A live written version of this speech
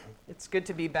It's good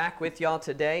to be back with y'all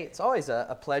today. It's always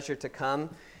a pleasure to come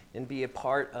and be a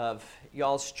part of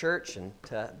y'all's church and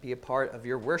to be a part of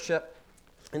your worship.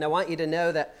 And I want you to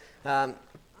know that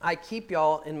I keep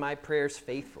y'all in my prayers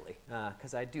faithfully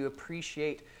because I do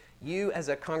appreciate you as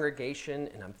a congregation,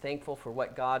 and I'm thankful for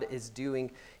what God is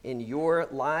doing in your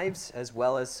lives as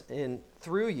well as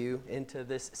through you into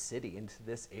this city, into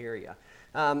this area.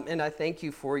 And I thank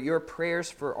you for your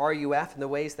prayers for RUF and the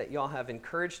ways that y'all have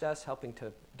encouraged us, helping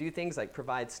to do things like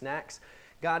provide snacks.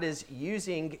 God is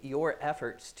using your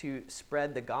efforts to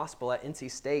spread the gospel at NC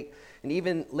State. And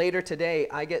even later today,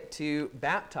 I get to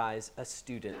baptize a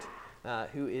student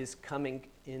who is coming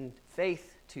in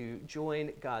faith to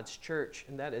join God's church.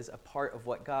 And that is a part of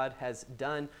what God has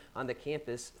done on the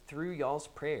campus through y'all's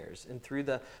prayers and through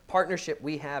the partnership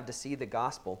we have to see the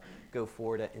gospel go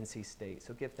forward at NC State.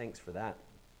 So give thanks for that.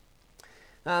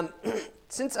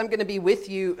 Since I'm going to be with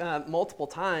you multiple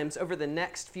times over the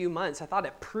next few months, I thought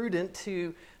it prudent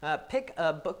to pick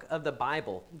a book of the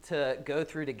Bible to go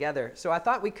through together. So I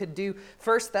thought we could do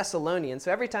 1 Thessalonians.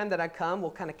 So every time that I come, we'll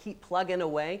kind of keep plugging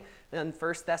away on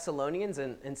 1 Thessalonians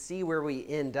and see where we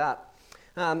end up.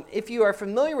 If you are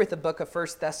familiar with the book of 1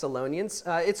 Thessalonians,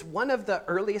 it's one of the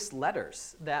earliest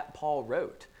letters that Paul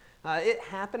wrote. It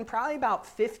happened probably about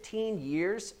 15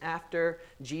 years after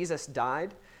Jesus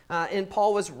died. And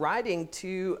Paul was writing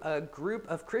to a group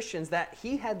of Christians that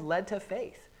he had led to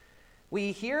faith.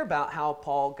 We hear about how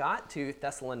Paul got to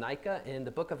Thessalonica in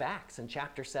the book of Acts in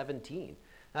chapter 17.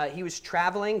 He was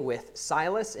traveling with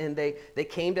Silas, and they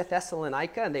came to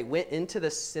Thessalonica, and they went into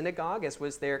the synagogue, as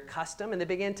was their custom, and they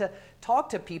began to talk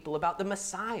to people about the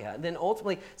Messiah, and then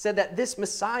ultimately said that this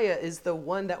Messiah is the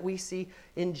one that we see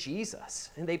in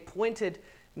Jesus. And they pointed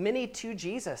many to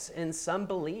Jesus, and some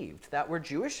believed that were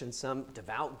Jewish, and some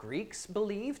devout Greeks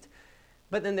believed.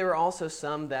 But then there were also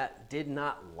some that did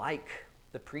not like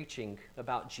the preaching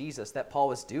about Jesus that Paul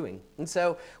was doing. And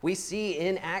so we see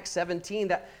in Acts 17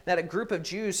 that a group of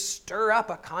Jews stir up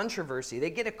a controversy. They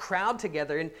get a crowd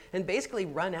together and basically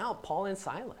run out Paul and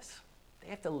Silas. They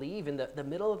have to leave in the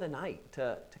middle of the night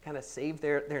to kind of save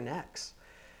their necks.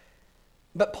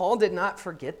 But Paul did not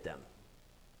forget them.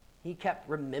 He kept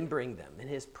remembering them in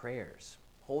his prayers,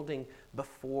 holding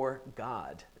before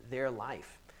God their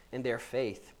life and their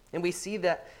faith. And we see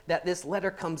that this letter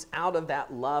comes out of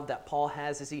that love that Paul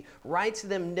has as he writes to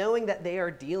them knowing that they are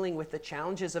dealing with the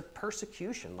challenges of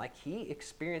persecution like he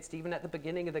experienced even at the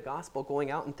beginning of the gospel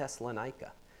going out in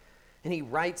Thessalonica. And he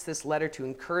writes this letter to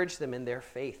encourage them in their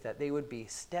faith, that they would be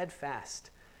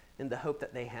steadfast in the hope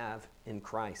that they have in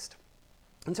Christ.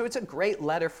 And so it's a great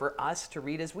letter for us to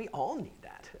read, as we all need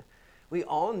that. We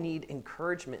all need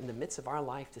encouragement in the midst of our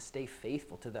life to stay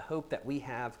faithful to the hope that we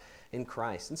have in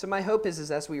Christ. And so my hope is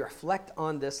as we reflect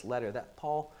on this letter that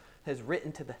Paul has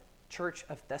written to the church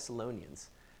of Thessalonians,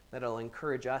 that it'll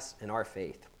encourage us in our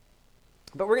faith.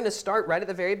 But we're going to start right at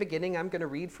the very beginning. I'm going to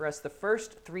read for us the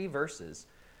first 3 verses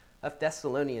of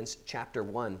Thessalonians chapter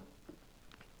 1.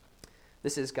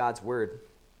 This is God's word.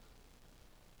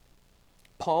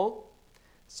 Paul,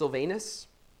 Silvanus,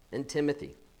 and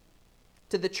Timothy,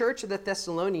 to the church of the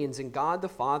Thessalonians in God the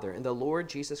Father and the Lord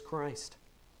Jesus Christ,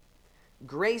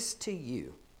 grace to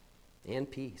you and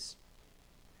peace.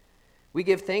 We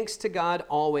give thanks to God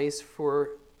always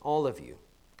for all of you,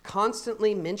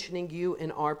 constantly mentioning you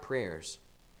in our prayers,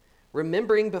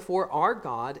 remembering before our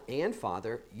God and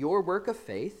Father your work of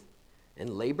faith and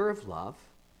labor of love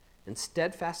and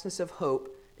steadfastness of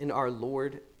hope in our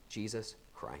Lord Jesus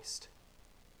Christ.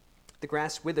 The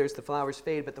grass withers, the flowers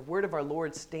fade, but the word of our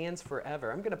Lord stands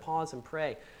forever. I'm going to pause and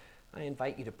pray. I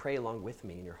invite you to pray along with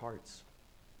me in your hearts.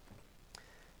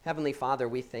 Heavenly Father,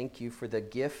 we thank you for the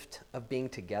gift of being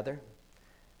together,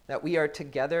 that we are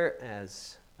together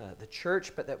as the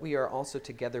church, but that we are also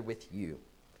together with you.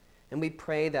 And we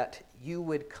pray that you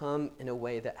would come in a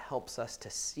way that helps us to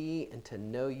see and to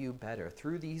know you better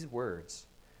through these words,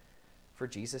 for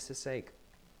Jesus' sake.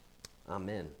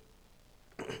 Amen.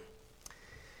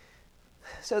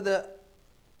 So the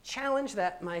challenge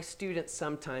that my students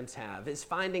sometimes have is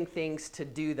finding things to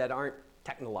do that aren't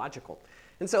technological.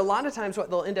 And so a lot of times what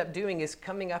they'll end up doing is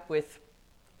coming up with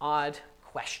odd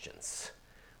questions.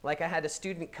 Like I had a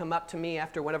student come up to me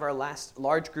after one of our last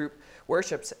large group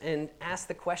worships and ask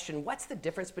the question, what's the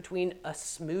difference between a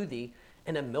smoothie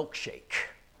and a milkshake?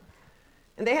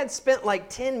 And they had spent like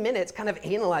 10 minutes kind of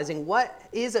analyzing what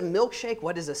is a milkshake,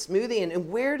 what is a smoothie, and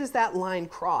where does that line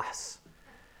cross?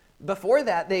 Before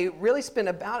that, they really spent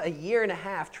about 1.5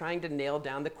 years trying to nail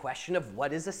down the question of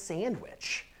what is a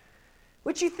sandwich,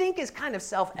 which you think is kind of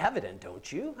self-evident,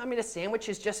 don't you? I mean, a sandwich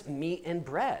is just meat and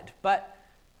bread, but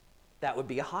that would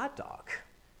be a hot dog.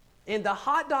 And the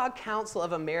Hot Dog Council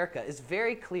of America is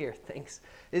very clear,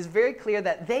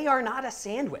 that they are not a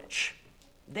sandwich.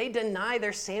 They deny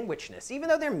their sandwichness, even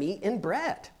though they're meat and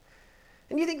bread.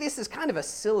 And you think this is kind of a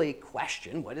silly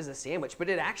question, what is a sandwich? But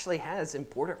it actually has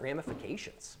important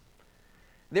ramifications.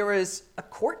 There was a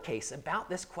court case about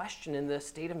this question in the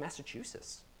state of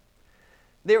Massachusetts.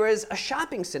 There was a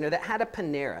shopping center that had a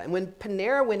Panera, and when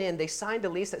Panera went in, they signed a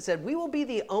lease that said, we will be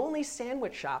the only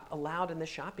sandwich shop allowed in the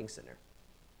shopping center.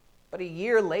 But a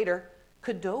year later,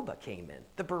 Qdoba came in,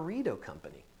 the burrito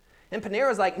company. And Panera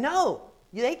was like, no,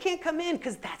 they can't come in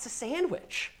because that's a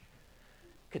sandwich.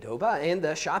 Qdoba and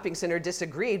the shopping center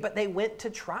disagreed, but they went to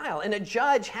trial. And a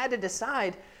judge had to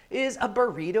decide, is a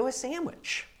burrito a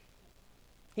sandwich?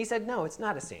 He said, no, it's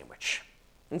not a sandwich.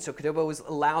 And so Qdoba was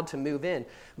allowed to move in.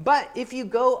 But if you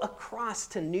go across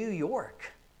to New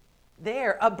York,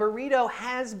 there, a burrito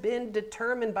has been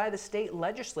determined by the state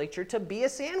legislature to be a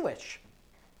sandwich.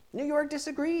 New York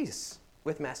disagrees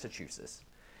with Massachusetts.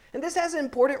 And this has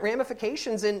important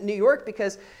ramifications in New York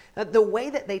because the way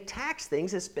that they tax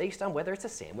things is based on whether it's a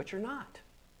sandwich or not.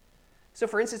 So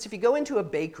for instance, if you go into a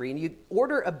bakery and you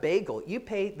order a bagel, you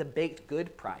pay the baked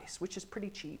good price, which is pretty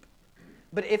cheap.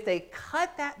 But if they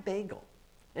cut that bagel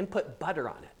and put butter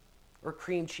on it or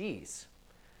cream cheese,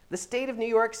 the state of New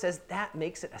York says that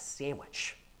makes it a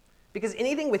sandwich. Because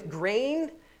anything with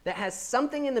grain that has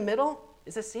something in the middle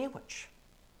is a sandwich.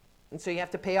 And so you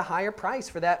have to pay a higher price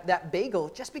for that bagel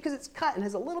just because it's cut and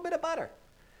has a little bit of butter.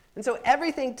 And so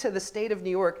everything to the state of New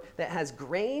York that has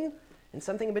grain and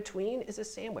something in between is a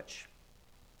sandwich,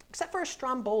 except for a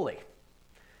stromboli.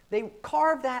 They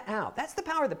carve that out. That's the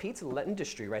power of the pizza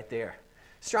industry right there.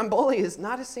 Stromboli is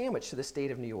not a sandwich to the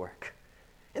state of New York.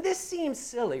 And this seems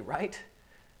silly, right?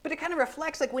 But it kind of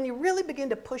reflects like when you really begin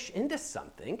to push into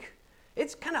something,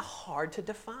 it's kind of hard to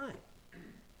define.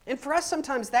 And for us,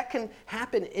 sometimes that can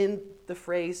happen in the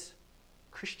phrase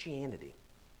Christianity.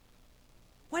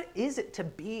 What is it to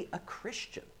be a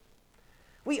Christian?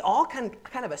 We all kind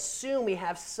of assume we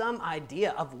have some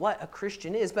idea of what a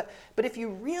Christian is, but if you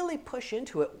really push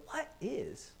into it, what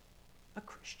is a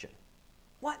Christian?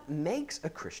 What makes a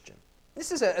Christian?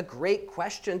 This is a great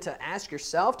question to ask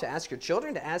yourself, to ask your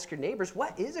children, to ask your neighbors.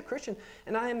 What is a Christian?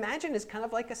 And I imagine it's kind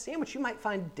of like a sandwich. You might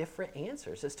find different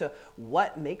answers as to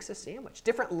what makes a sandwich,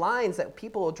 different lines that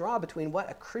people will draw between what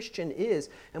a Christian is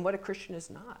and what a Christian is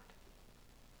not.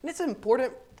 And it's an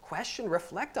important question to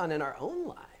reflect on in our own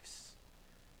lives,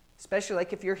 especially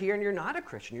like if you're here and you're not a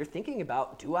Christian. You're thinking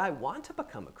about, do I want to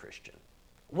become a Christian?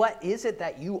 What is it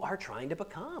that you are trying to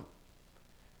become?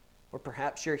 Or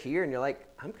perhaps you're here and you're like,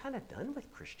 I'm kind of done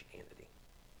with Christianity.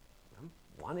 I'm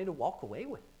wanting to walk away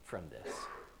from this.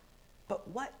 But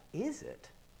what is it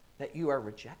that you are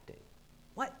rejecting?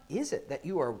 What is it that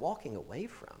you are walking away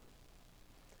from?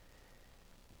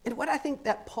 And what I think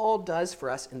that Paul does for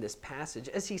us in this passage,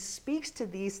 as he speaks to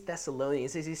these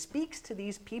Thessalonians, as he speaks to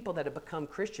these people that have become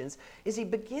Christians, is he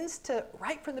begins to,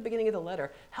 right from the beginning of the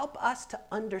letter, help us to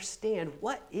understand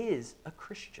what is a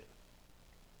Christian.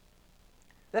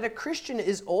 That a Christian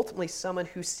is ultimately someone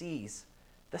who sees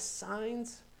the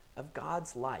signs of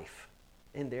God's life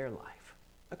in their life.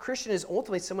 A Christian is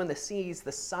ultimately someone that sees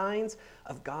the signs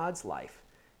of God's life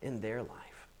in their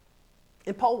life.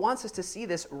 And Paul wants us to see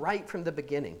this right from the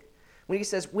beginning when he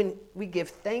says, when we give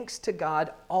thanks to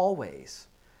God always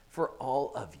for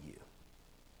all of you.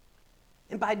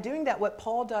 And by doing that, what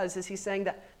Paul does is he's saying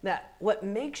that what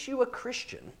makes you a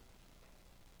Christian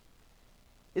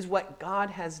is what God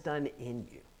has done in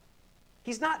you.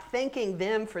 He's not thanking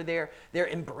them for their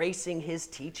embracing his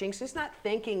teachings. He's not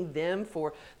thanking them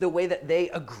for the way that they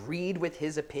agreed with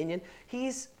his opinion.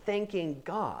 He's thanking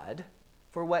God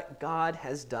for what God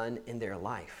has done in their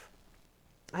life.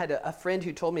 I had a friend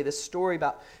who told me this story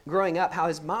about growing up, how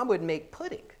his mom would make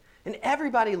pudding. And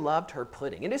everybody loved her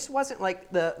pudding. And this wasn't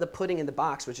like the pudding in the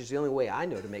box, which is the only way I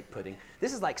know to make pudding.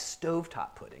 This is like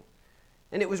stovetop pudding.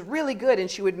 And it was really good, and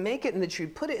she would make it, and then she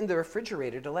would put it in the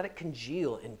refrigerator to let it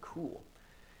congeal and cool.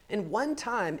 And one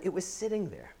time, it was sitting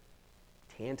there,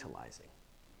 tantalizing,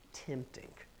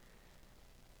 tempting.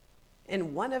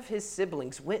 And one of his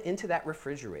siblings went into that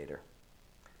refrigerator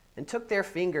and took their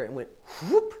finger and went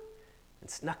whoop and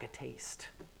snuck a taste.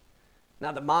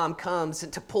 Now the mom comes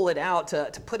to pull it out,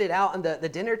 to put it out on the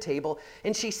dinner table,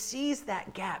 and she sees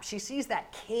that gap. She sees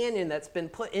that canyon that's been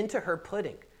put into her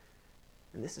pudding.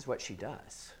 And this is what she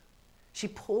does. She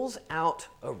pulls out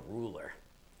a ruler,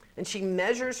 and she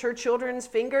measures her children's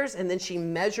fingers, and then she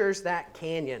measures that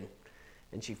canyon,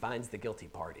 and she finds the guilty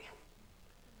party.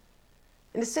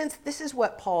 In a sense, this is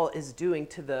what Paul is doing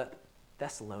to the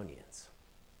Thessalonians.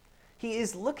 He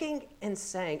is looking and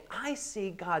saying, I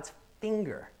see God's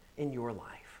finger in your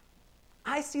life.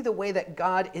 I see the way that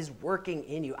God is working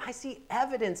in you. I see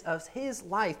evidence of his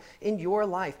life in your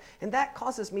life. And that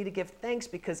causes me to give thanks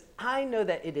because I know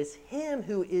that it is him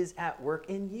who is at work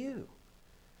in you.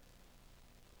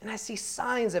 And I see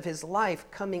signs of his life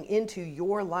coming into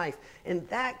your life. And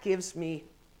that gives me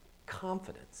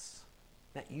confidence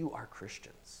that you are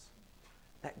Christians,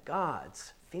 that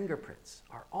God's fingerprints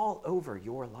are all over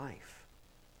your life.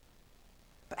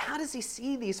 But how does he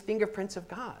see these fingerprints of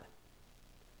God?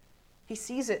 He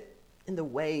sees it in the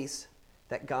ways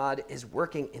that God is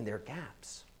working in their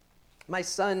gaps. My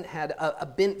son had a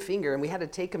bent finger, and we had to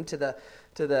take him to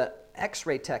the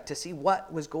x-ray tech to see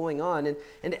what was going on.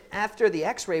 And after the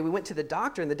x-ray, we went to the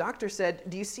doctor, and the doctor said,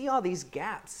 "Do you see all these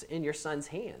gaps in your son's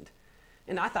hand?"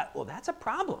 And I thought, well, that's a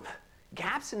problem.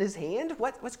 Gaps in his hand?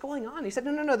 What's going on? He said,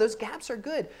 no, those gaps are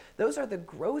good. Those are the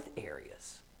growth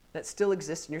areas that still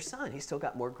exist in your son. He's still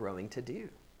got more growing to do.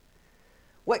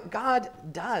 What God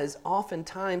does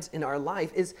oftentimes in our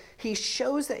life is he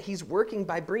shows that he's working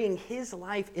by bringing his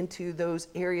life into those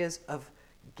areas of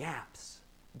gaps,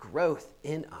 growth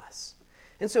in us.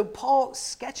 And so Paul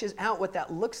sketches out what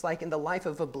that looks like in the life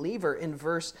of a believer in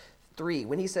verse 3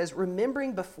 when he says,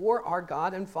 "Remembering before our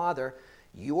God and Father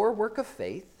your work of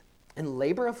faith and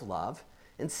labor of love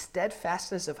and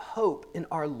steadfastness of hope in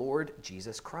our Lord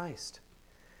Jesus Christ."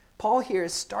 Paul here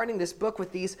is starting this book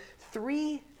with these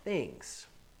three things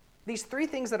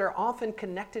that are often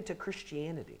connected to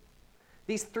Christianity.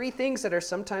 These three things that are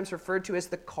sometimes referred to as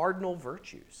the cardinal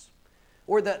virtues,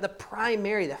 or the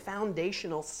primary, the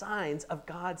foundational signs of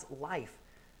God's life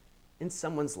in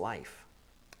someone's life: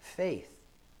 faith,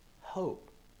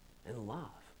 hope, and love.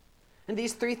 And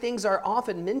these three things are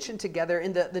often mentioned together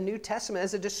in the New Testament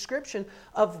as a description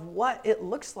of what it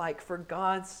looks like for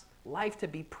God's life to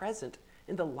be present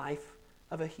in the life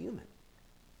of a human.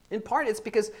 In part, it's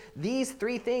because these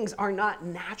three things are not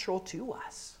natural to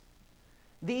us.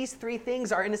 These three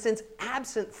things are, in a sense,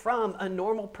 absent from a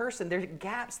normal person. They're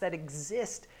gaps that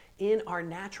exist in our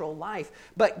natural life.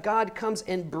 But God comes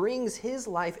and brings his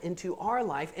life into our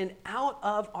life, and out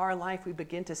of our life we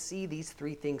begin to see these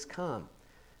three things come: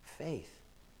 faith,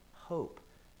 hope,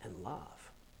 and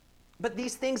love. But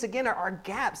these things, again, are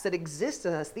gaps that exist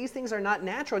in us. These things are not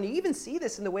natural. And you even see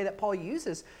this in the way that Paul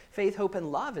uses faith, hope,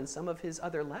 and love in some of his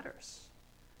other letters.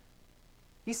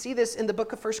 You see this in the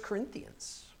book of 1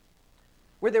 Corinthians,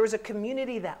 where there was a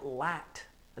community that lacked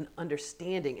an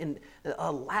understanding and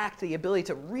lacked the ability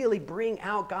to really bring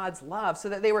out God's love, so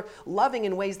that they were loving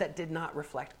in ways that did not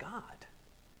reflect God.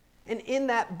 And in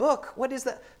that book, what is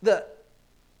the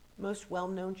most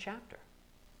well-known chapter?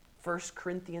 1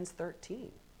 Corinthians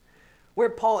 13. Where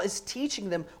Paul is teaching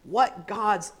them what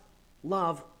God's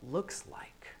love looks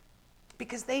like.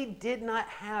 Because they did not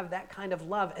have that kind of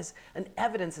love as an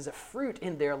evidence, as a fruit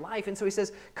in their life. And so he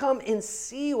says, come and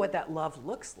see what that love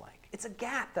looks like. It's a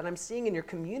gap that I'm seeing in your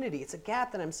community. It's a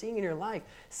gap that I'm seeing in your life.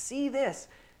 See this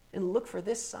and look for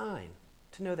this sign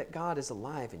to know that God is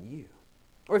alive in you.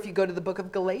 Or if you go to the book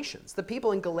of Galatians, the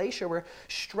people in Galatia were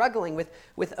struggling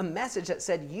with a message that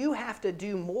said, you have to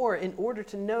do more in order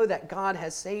to know that God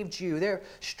has saved you. They're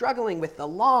struggling with the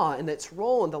law and its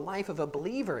role in the life of a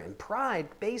believer, and pride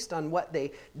based on what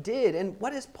they did. And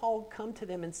what does Paul come to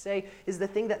them and say is the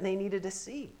thing that they needed to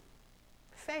see?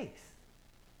 Faith.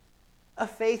 A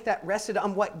faith that rested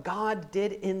on what God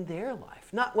did in their life.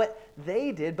 Not what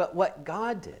they did, but what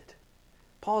God did.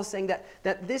 Paul is saying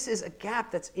that this is a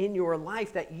gap that's in your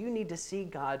life that you need to see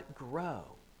God grow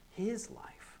his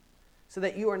life, so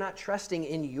that you are not trusting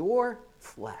in your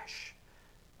flesh,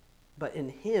 but in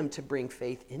him to bring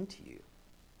faith into you.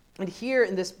 And here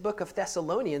in this book of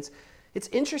Thessalonians, it's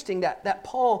interesting that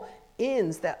Paul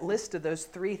ends that list of those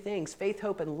three things: faith,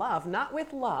 hope, and love, not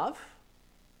with love,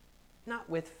 not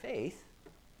with faith,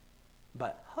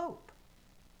 but hope.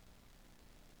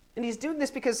 And he's doing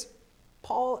this because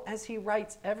Paul, as he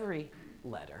writes every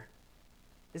letter,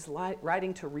 is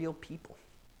writing to real people.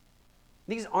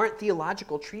 These aren't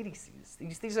theological treatises.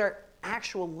 These are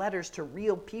actual letters to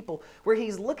real people where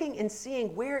he's looking and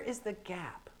seeing, where is the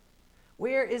gap?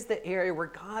 Where is the area where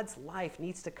God's life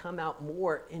needs to come out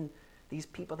more in these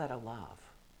people that I love?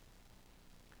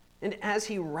 And as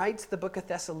he writes the book of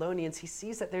Thessalonians, he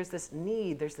sees that there's this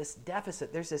need, there's this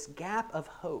deficit, there's this gap of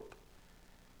hope.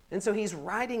 And so he's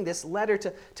writing this letter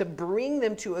to bring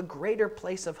them to a greater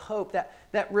place of hope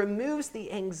that removes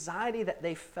the anxiety that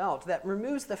they felt, that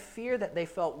removes the fear that they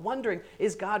felt, wondering,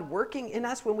 is God working in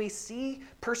us when we see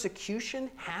persecution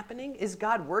happening? Is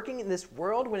God working in this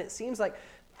world when it seems like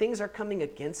things are coming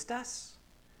against us?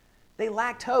 They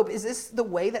lacked hope. Is this the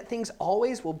way that things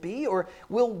always will be? Or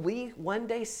will we one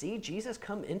day see Jesus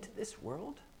come into this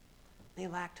world? they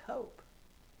lacked hope.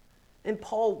 And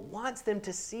Paul wants them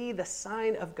to see the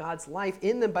sign of God's life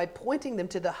in them by pointing them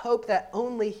to the hope that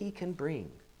only he can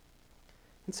bring.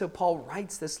 And so Paul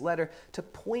writes this letter to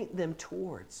point them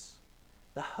towards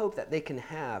the hope that they can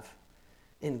have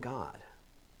in God.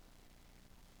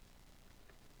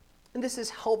 And this is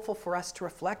helpful for us to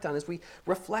reflect on as we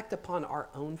reflect upon our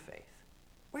own faith.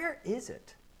 Where is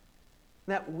it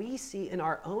that we see in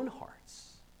our own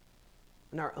hearts,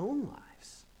 in our own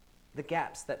lives, the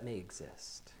gaps that may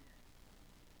exist?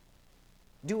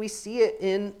 Do we see it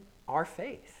in our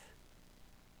faith?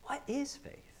 What is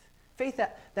faith? Faith,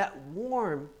 that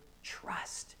warm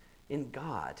trust in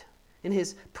God, in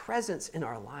his presence in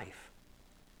our life.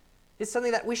 It's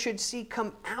something that we should see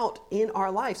come out in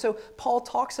our life. So Paul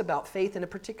talks about faith in a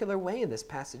particular way in this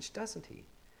passage, doesn't he?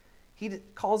 He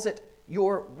calls it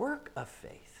your work of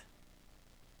faith.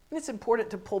 And it's important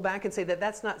to pull back and say that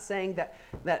that's not saying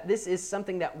that this is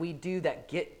something that we do that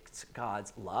gets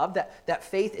God's love, that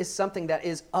faith is something that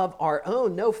is of our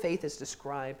own. No, faith is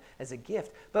described as a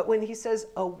gift. But when he says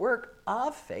a work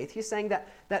of faith, he's saying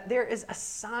that there is a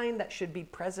sign that should be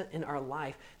present in our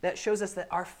life that shows us that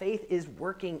our faith is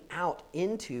working out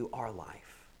into our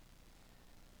life.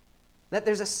 That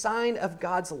there's a sign of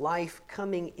God's life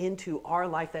coming into our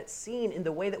life that's seen in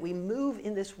the way that we move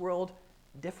in this world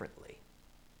differently.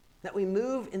 That we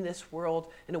move in this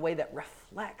world in a way that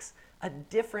reflects a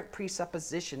different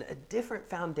presupposition, a different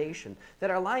foundation. That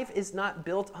our life is not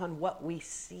built on what we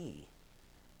see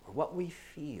or what we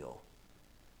feel,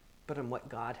 but on what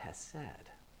God has said.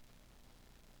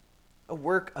 A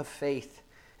work of faith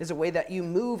is a way that you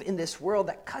move in this world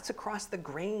that cuts across the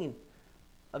grain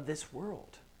of this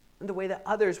world and the way that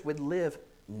others would live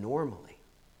normally.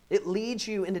 It leads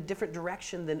you in a different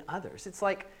direction than others. It's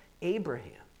like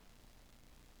Abraham,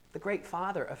 the great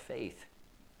father of faith,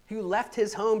 who left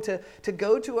his home to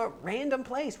go to a random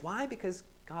place. Why? Because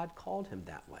God called him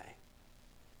that way.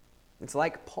 It's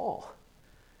like Paul,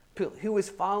 who was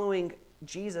following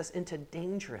Jesus into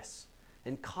dangerous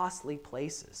and costly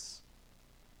places.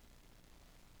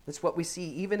 It's what we see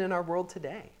even in our world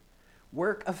today.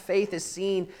 Work of faith is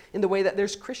seen in the way that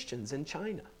there's Christians in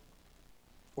China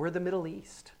or the Middle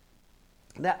East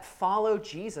that follow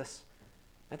Jesus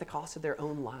at the cost of their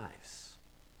own lives,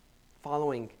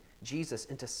 following Jesus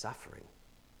into suffering.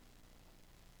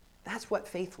 That's what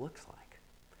faith looks like.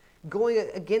 Going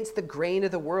against the grain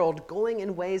of the world, going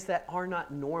in ways that are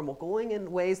not normal, going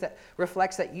in ways that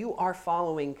reflects that you are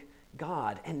following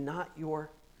God and not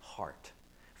your heart,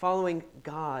 following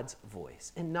God's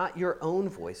voice and not your own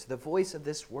voice, the voice of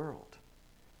this world.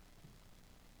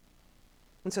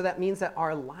 And so that means that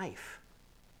our life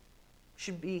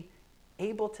should be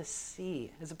able to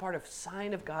see, as a part of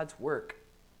sign of God's work,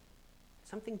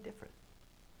 something different.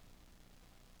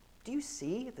 Do you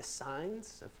see the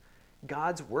signs of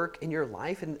God's work in your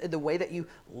life and the way that you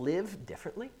live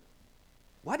differently?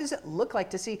 What does it look like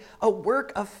to see a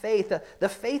work of faith, the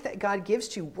faith that God gives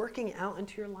to you working out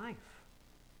into your life?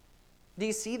 Do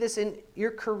you see this in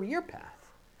your career path?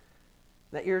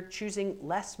 That you're choosing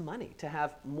less money to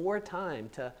have more time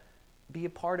to be a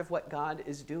part of what God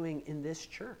is doing in this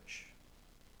church?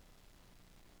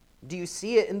 Do you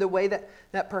see it in the way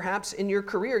that perhaps in your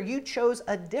career you chose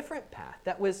a different path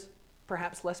that was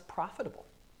perhaps less profitable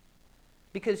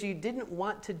because you didn't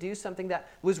want to do something that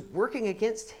was working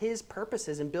against his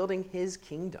purposes and building his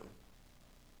kingdom?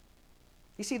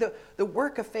 You see, the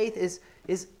work of faith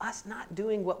is us not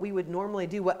doing what we would normally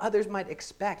do, what others might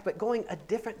expect, but going a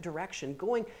different direction,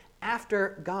 going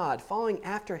after God, following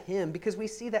after him, because we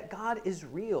see that God is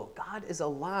real, God is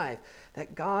alive,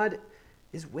 that God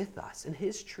is with us, and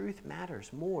his truth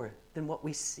matters more than what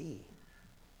we see.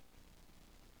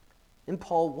 And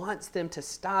Paul wants them to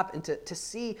stop and to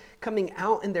see coming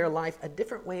out in their life a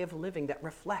different way of living that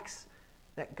reflects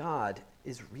that God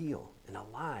is real and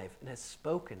alive and has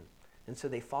spoken, and so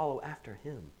they follow after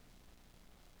him.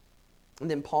 And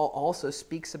then Paul also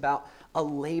speaks about a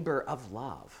labor of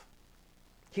love.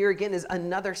 Here again is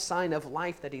another sign of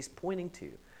life that he's pointing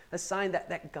to, a sign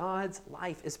that God's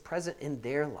life is present in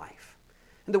their life.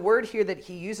 And the word here that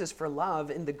he uses for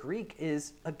love in the Greek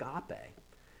is agape.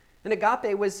 And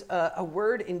agape was a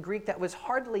word in Greek that was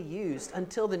hardly used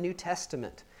until the New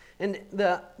Testament. And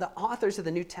the authors of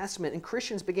the New Testament and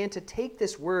Christians began to take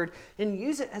this word and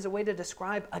use it as a way to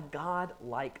describe a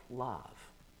God-like love.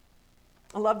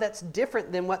 A love that's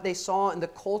different than what they saw in the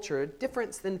culture, a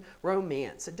difference than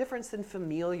romance, a difference than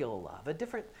familial love, a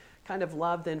different kind of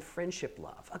love than friendship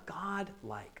love, a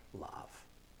God-like love.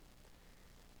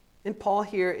 And Paul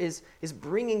here is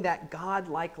bringing that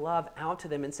God-like love out to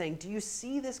them and saying, do you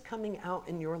see this coming out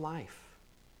in your life?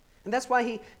 And that's why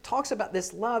he talks about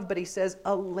this love, but he says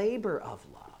a labor of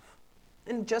love.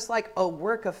 And just like a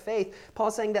work of faith,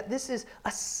 Paul's saying that this is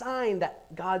a sign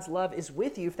that God's love is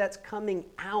with you if that's coming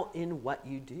out in what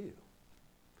you do.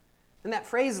 And that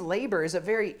phrase labor is a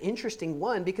very interesting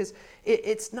one because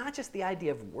it's not just the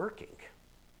idea of working,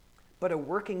 but a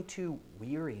working to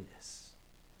weariness,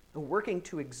 a working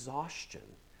to exhaustion,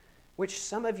 which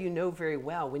some of you know very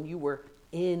well when you were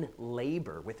in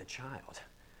labor with a child.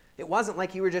 It wasn't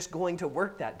like you were just going to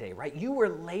work that day, right? You were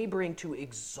laboring to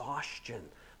exhaustion,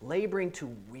 laboring to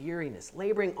weariness,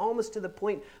 laboring almost to the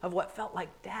point of what felt like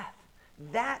death.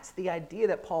 That's the idea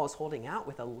that Paul is holding out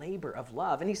with a labor of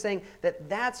love. And he's saying that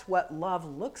that's what love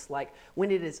looks like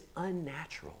when it is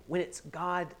unnatural, when it's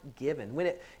God-given, when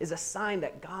it is a sign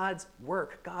that God's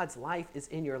work, God's life is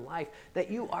in your life,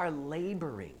 that you are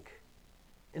laboring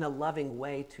in a loving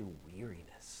way to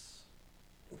weariness.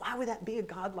 Why would that be a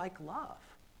God-like love?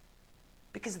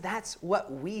 Because that's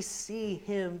what we see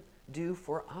him do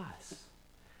for us.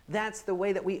 That's the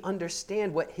way that we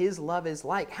understand what his love is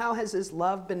like. How has his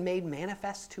love been made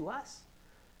manifest to us?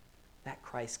 That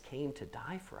Christ came to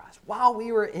die for us. While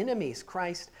we were enemies,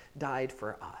 Christ died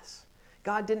for us.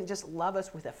 God didn't just love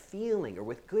us with a feeling or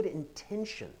with good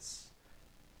intentions,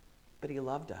 but he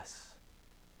loved us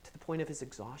to the point of his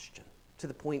exhaustion, to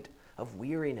the point of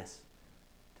weariness,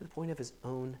 to the point of his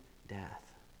own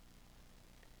death.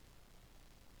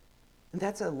 And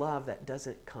that's a love that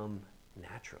doesn't come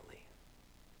naturally.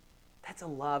 That's a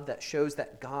love that shows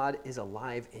that God is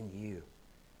alive in you.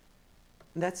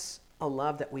 And that's a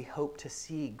love that we hope to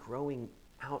see growing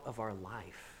out of our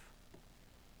life,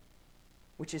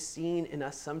 which is seen in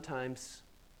us sometimes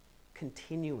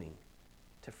continuing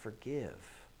to forgive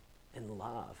and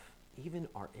love even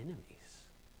our enemies.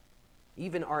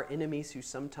 Even our enemies who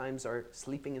sometimes are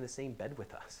sleeping in the same bed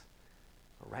with us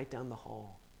or right down the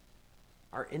hall.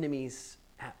 Our enemies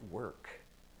at work.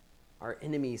 Our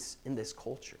enemies in this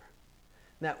culture.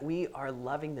 That we are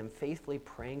loving them, faithfully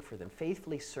praying for them,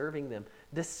 faithfully serving them,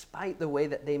 despite the way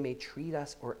that they may treat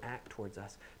us or act towards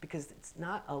us. Because it's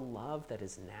not a love that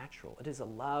is natural. It is a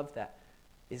love that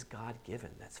is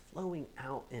God-given, that's flowing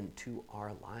out into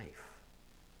our life.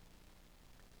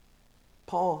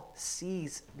 Paul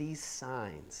sees these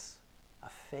signs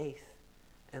of faith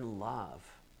and love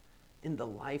in the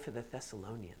life of the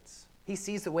Thessalonians. He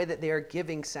sees the way that they are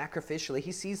giving sacrificially.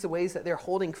 He sees the ways that they're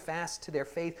holding fast to their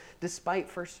faith despite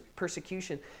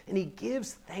persecution. And he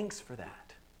gives thanks for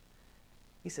that.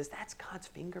 He says, that's God's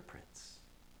fingerprints.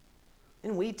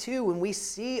 And we too, when we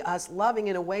see us loving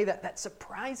in a way that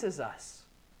surprises us,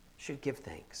 should give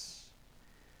thanks.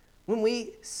 When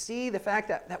we see the fact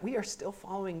that we are still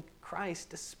following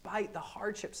Christ despite the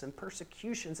hardships and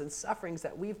persecutions and sufferings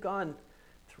that we've gone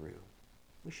through,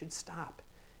 we should stop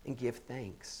and give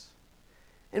thanks.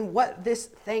 And what this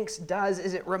thanks does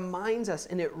is it reminds us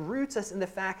and it roots us in the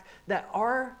fact that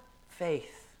our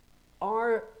faith,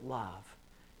 our love,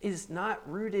 is not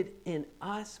rooted in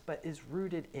us, but is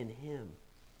rooted in him.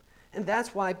 And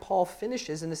that's why Paul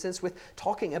finishes, in a sense, with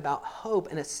talking about hope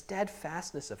and a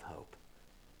steadfastness of hope.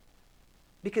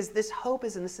 Because this hope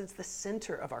is, in a sense, the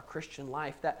center of our Christian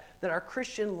life, that our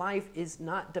Christian life is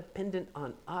not dependent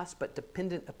on us, but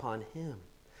dependent upon him.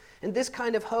 And this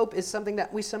kind of hope is something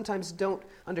that we sometimes don't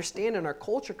understand in our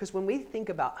culture, because when we think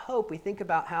about hope, we think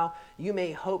about how you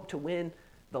may hope to win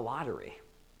the lottery.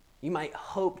 You might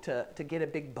hope to get a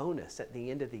big bonus at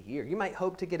the end of the year. You might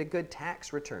hope to get a good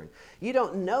tax return. You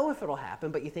don't know if it'll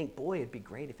happen, but you think, boy, it'd be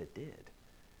great if it did.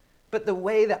 But the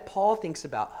way that Paul thinks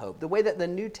about hope, the way that the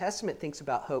New Testament thinks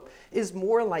about hope, is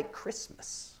more like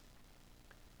Christmas.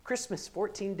 Christmas,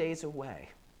 14 days away.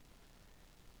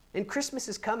 And Christmas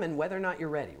is coming whether or not you're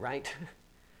ready, right?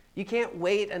 You can't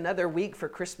wait another week for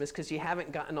Christmas because you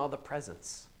haven't gotten all the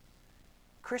presents.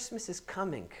 Christmas is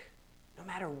coming no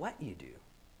matter what you do.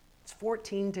 It's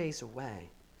 14 days away.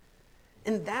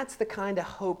 And that's the kind of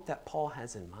hope that Paul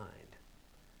has in mind.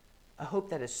 A hope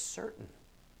that is certain.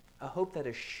 A hope that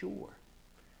is sure.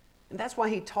 And that's why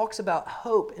he talks about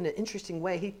hope in an interesting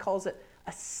way. He calls it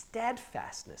a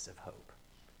steadfastness of hope.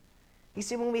 You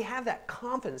see, when we have that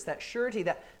confidence, that surety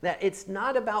that it's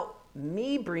not about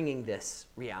me bringing this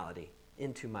reality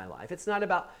into my life. It's not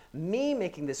about me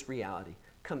making this reality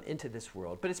come into this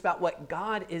world, but it's about what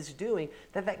God is doing,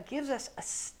 that gives us a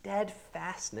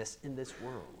steadfastness in this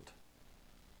world.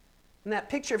 And that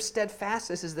picture of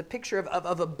steadfastness is the picture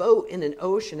of a boat in an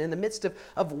ocean in the midst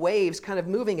of waves kind of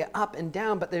moving it up and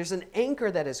down, but there's an anchor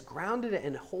that has grounded it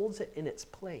and holds it in its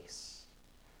place.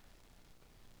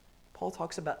 Paul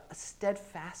talks about a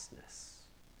steadfastness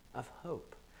of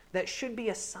hope that should be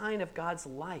a sign of God's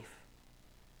life.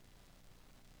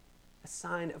 a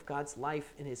sign of God's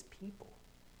life in his people,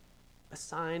 a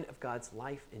sign of God's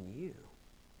life in you.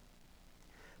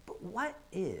 But what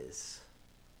is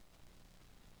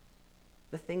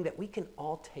the thing that we can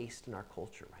all taste in our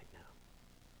culture right now?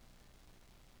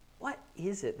 What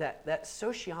is it that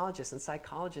sociologists and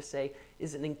psychologists say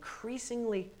is an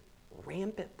increasingly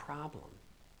rampant problem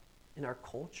in our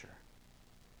culture?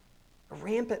 A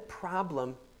rampant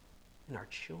problem in our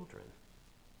children.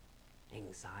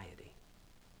 Anxiety.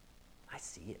 I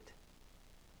see it.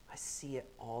 I see it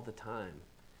all the time.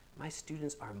 My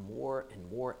students are more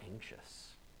and more anxious.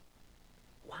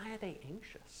 Why are they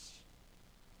anxious?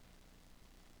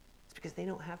 It's because they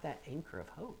don't have that anchor of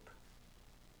hope.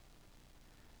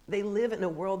 They live in a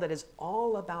world that is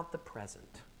all about the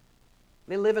present.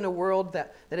 They live in a world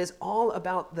that is all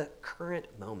about the current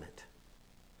moment.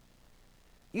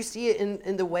 You see it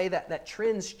in the way that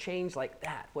trends change like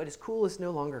that. What is cool is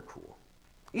no longer cool.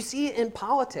 You see it in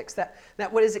politics, that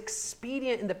what is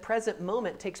expedient in the present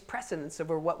moment takes precedence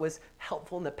over what was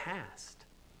helpful in the past.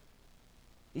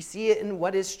 You see it in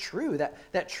what is true,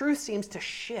 that truth seems to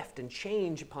shift and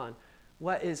change upon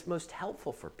what is most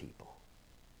helpful for people.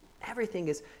 Everything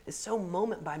is so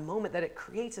moment by moment that it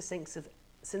creates a sense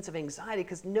of anxiety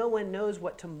because no one knows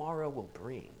what tomorrow will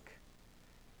bring.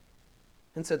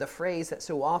 And so the phrase that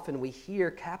so often we hear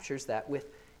captures that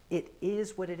with, "It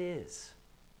is what it is."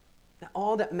 That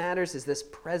all that matters is this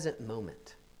present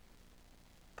moment.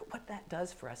 But what that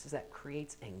does for us is that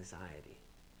creates anxiety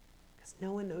because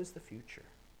no one knows the future.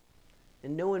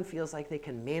 And no one feels like they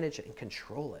can manage it and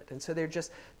control it. And so they're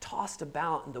just tossed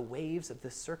about in the waves of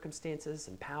the circumstances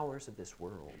and powers of this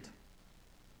world.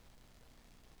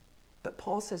 But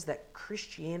Paul says that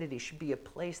Christianity should be a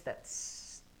place that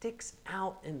sticks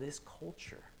out in this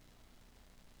culture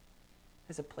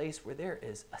as a place where there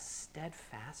is a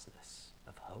steadfastness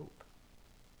of hope.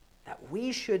 That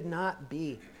we should not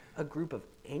be a group of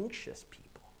anxious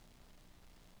people,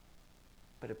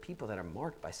 but a people that are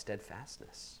marked by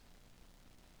steadfastness.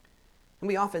 And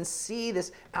we often see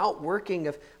this outworking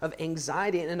of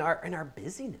anxiety in our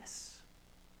busyness.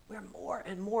 We're more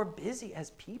and more busy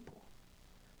as people.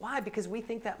 Why? Because we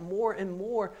think that more and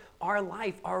more our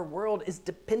life, our world is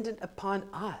dependent upon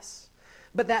us.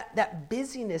 But that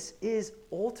busyness is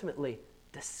ultimately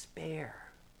despair.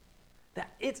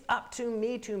 That it's up to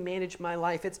me to manage my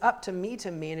life. It's up to me to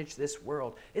manage this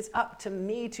world. It's up to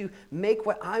me to make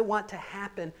what I want to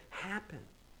happen, happen.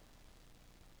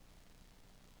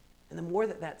 And the more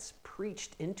that that's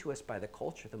preached into us by the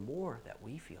culture, the more that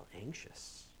we feel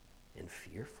anxious and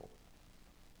fearful.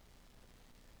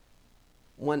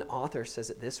 One author says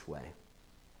it this way: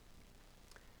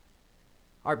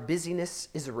 "Our busyness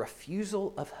is a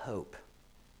refusal of hope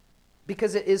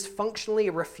because it is functionally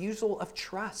a refusal of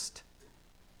trust,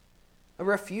 a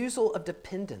refusal of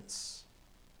dependence.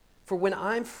 For when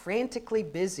I'm frantically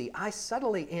busy, I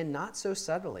subtly and not so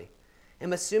subtly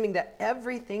am assuming that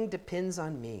everything depends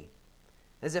on me,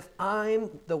 as if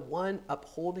I'm the one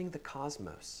upholding the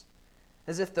cosmos,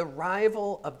 as if the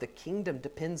rival of the kingdom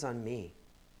depends on me.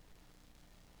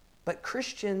 But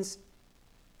Christians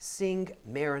sing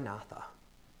Maranatha,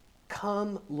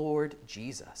 come Lord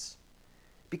Jesus,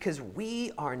 because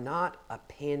we are not a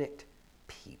panicked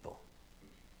people."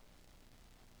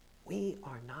 We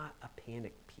are not a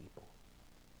panicked people.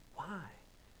 Why?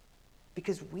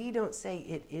 Because we don't say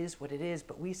it is what it is,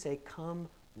 but we say, "Come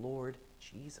Lord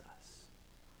Jesus."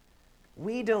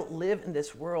 We don't live in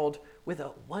this world with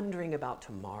a wondering about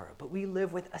tomorrow, but we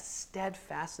live with a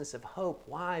steadfastness of hope.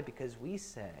 Why? Because we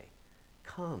say,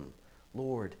 "Come,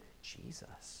 Lord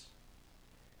Jesus."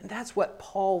 And that's what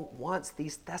Paul wants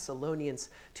these Thessalonians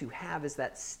to have, is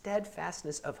that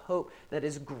steadfastness of hope that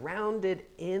is grounded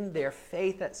in their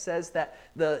faith, that says that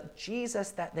the Jesus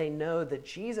that they know, the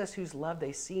Jesus whose love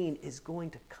they've seen, is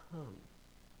going to come.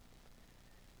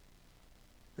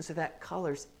 And so that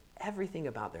colors everything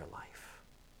about their life.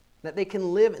 That they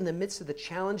can live in the midst of the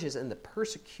challenges and the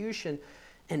persecution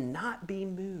and not be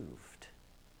moved.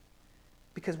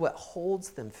 Because what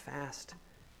holds them fast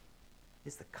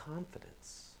is the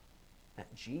confidence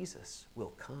that Jesus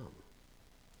will come.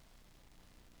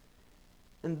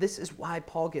 And this is why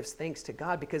Paul gives thanks to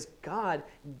God, because God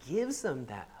gives them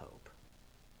that hope.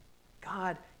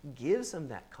 God gives them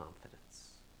that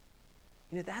confidence.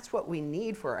 That's what we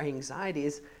need for our anxiety,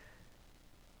 is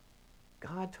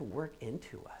God to work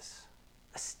into us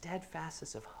a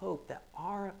steadfastness of hope that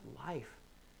our life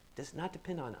does not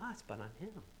depend on us, but on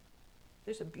Him.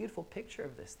 There's a beautiful picture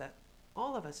of this that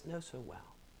all of us know so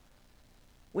well.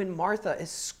 When Martha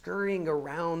is scurrying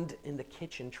around in the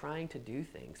kitchen trying to do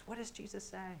things, what does Jesus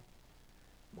say?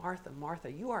 Martha,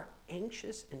 Martha, you are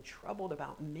anxious and troubled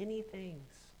about many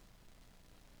things.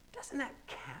 Doesn't that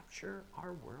capture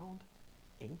our world?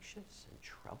 Anxious and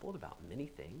troubled about many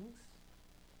things?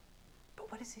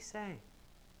 But what does he say?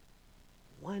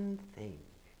 One thing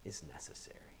is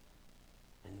necessary,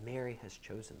 and Mary has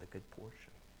chosen the good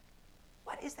portion.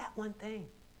 What is that one thing?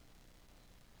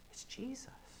 It's Jesus.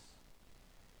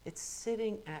 It's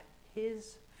sitting at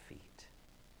his feet.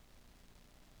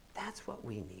 That's what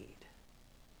we need.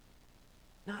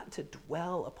 Not to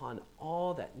dwell upon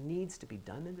all that needs to be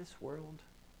done in this world,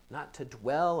 not to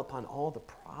dwell upon all the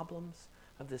problems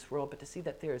of this world, but to see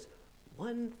that there's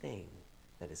one thing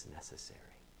that is necessary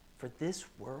for this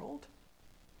world,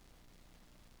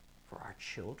 for our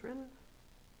children,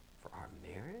 for our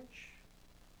marriage,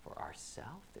 for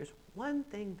ourselves. There's one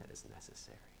thing that is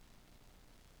necessary: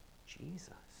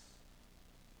 Jesus.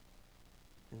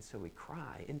 And so we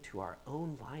cry into our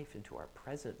own life, into our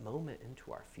present moment,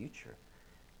 into our future,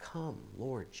 come,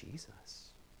 Lord Jesus.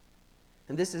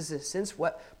 And this is, in a sense,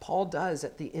 what Paul does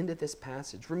at the end of this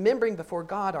passage. Remembering before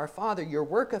God, our Father, your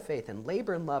work of faith and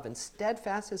labor and love and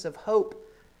steadfastness of hope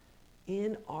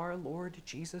in our Lord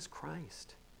Jesus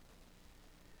Christ.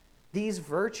 These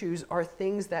virtues are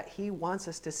things that he wants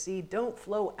us to see don't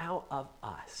flow out of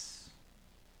us.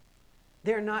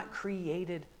 They're not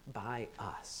created by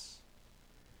us.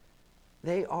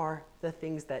 They are the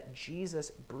things that Jesus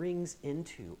brings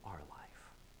into our life,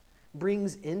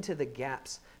 brings into the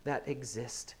gaps that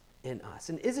exist in us.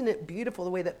 And isn't it beautiful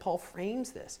the way that Paul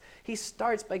frames this? He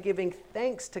starts by giving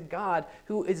thanks to God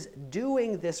who is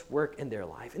doing this work in their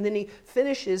life. And then he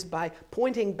finishes by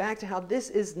pointing back to how this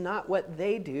is not what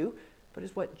they do, but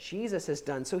is what Jesus has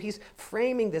done. So he's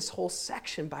framing this whole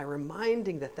section by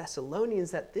reminding the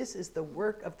Thessalonians that this is the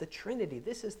work of the Trinity.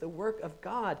 This is the work of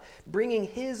God, bringing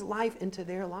his life into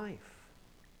their life.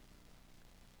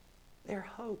 Their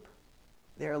hope,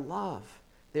 their love,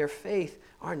 their faith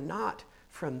are not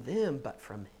from them, but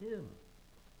from him.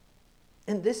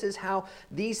 And this is how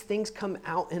these things come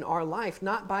out in our life,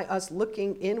 not by us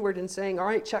looking inward and saying, all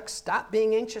right, Chuck, stop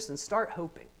being anxious and start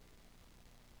hoping.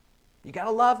 You got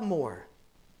to love more.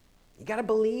 You got to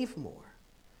believe more.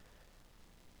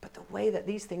 But the way that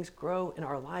these things grow in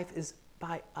our life is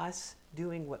by us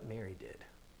doing what Mary did.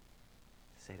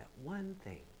 Say that one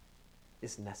thing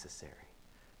is necessary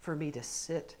for me to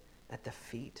sit at the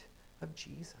feet of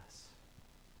Jesus.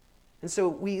 And so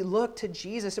we look to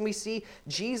Jesus and we see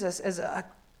Jesus as a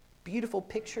beautiful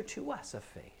picture to us of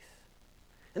faith.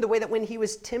 And the way that when he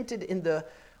was tempted in the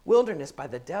wilderness by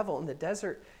the devil in the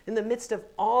desert, in the midst of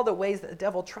all the ways that the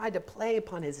devil tried to play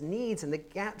upon his needs and the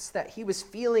gaps that he was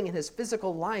feeling in his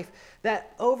physical life,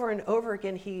 that over and over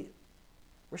again he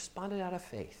responded out of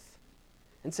faith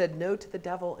and said no to the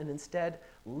devil and instead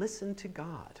listened to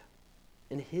God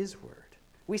in his word.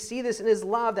 We see this in his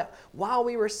love, that while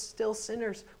we were still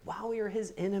sinners, while we were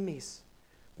his enemies,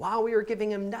 while we were giving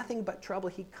him nothing but trouble,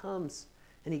 he comes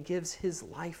and he gives his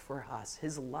life for us,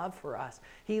 his love for us.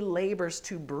 He labors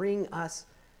to bring us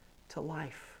to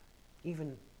life,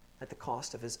 even at the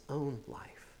cost of his own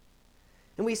life.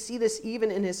 And we see this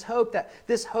even in his hope, that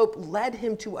this hope led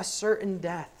him to a certain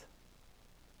death.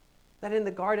 That in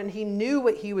the garden, he knew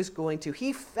what he was going to.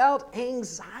 He felt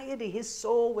anxiety. His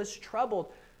soul was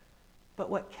troubled. But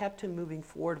what kept him moving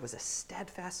forward was a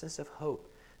steadfastness of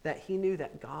hope, that he knew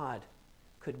that God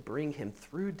could bring him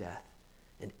through death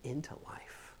and into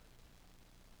life.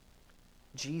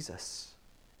 Jesus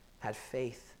had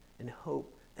faith and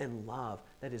hope and love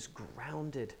that is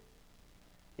grounded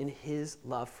in his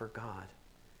love for God.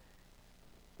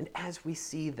 And as we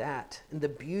see that and the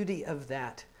beauty of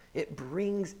that, it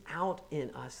brings out in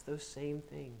us those same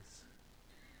things.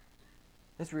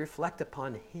 As we reflect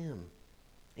upon him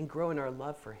and grow in our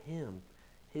love for him,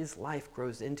 his life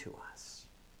grows into us.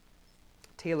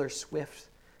 Taylor Swift,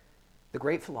 the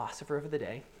great philosopher of the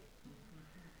day,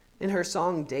 in her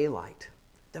song Daylight,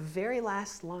 the very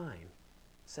last line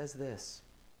says this: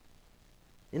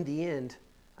 in the end,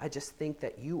 I just think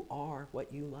that you are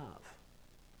what you love.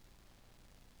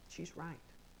 She's right.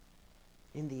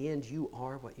 In the end, you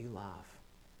are what you love.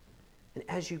 And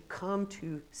as you come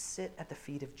to sit at the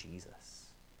feet of Jesus,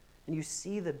 and you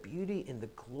see the beauty and the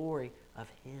glory of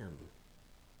him,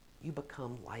 you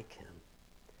become like him.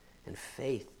 And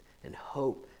faith and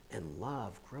hope and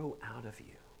love grow out of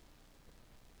you.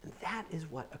 And that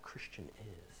is what a Christian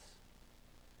is.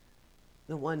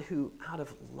 The one who, out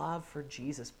of love for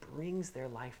Jesus, brings their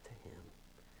life to him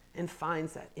and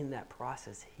finds that in that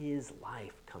process, his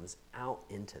life comes out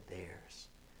into theirs.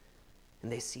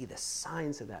 And they see the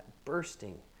signs of that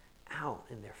bursting out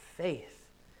in their faith,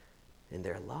 in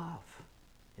their love,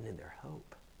 and in their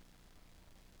hope.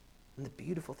 And the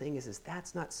beautiful thing is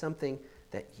that's not something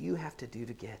that you have to do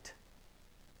to get.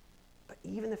 But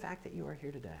even the fact that you are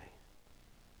here today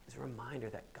is a reminder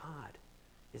that God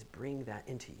is bringing that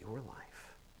into your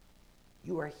life.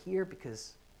 You are here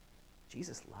because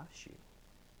Jesus loves you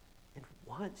and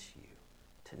wants you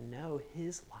to know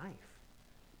his life,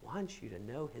 wants you to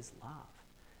know his love,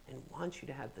 and wants you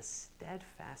to have the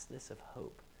steadfastness of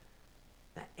hope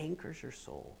that anchors your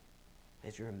soul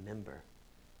as you remember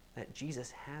that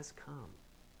Jesus has come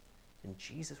and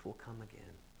Jesus will come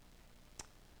again.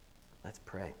 Let's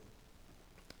pray.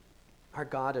 Our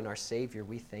God and our Savior,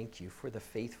 we thank you for the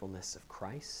faithfulness of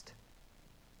Christ.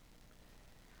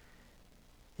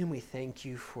 And we thank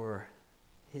you for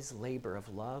his labor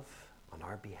of love on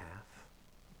our behalf.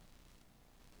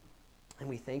 And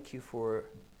we thank you for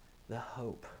the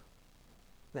hope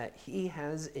that he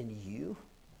has in you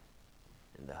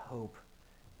and the hope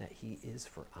that he is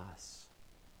for us.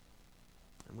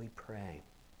 And we pray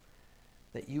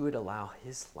that you would allow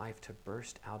his life to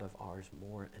burst out of ours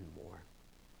more and more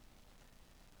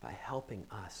by helping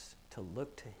us to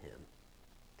look to him,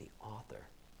 the author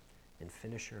and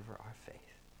finisher of our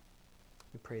faith.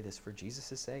 We pray this for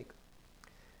Jesus' sake.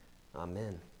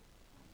 Amen.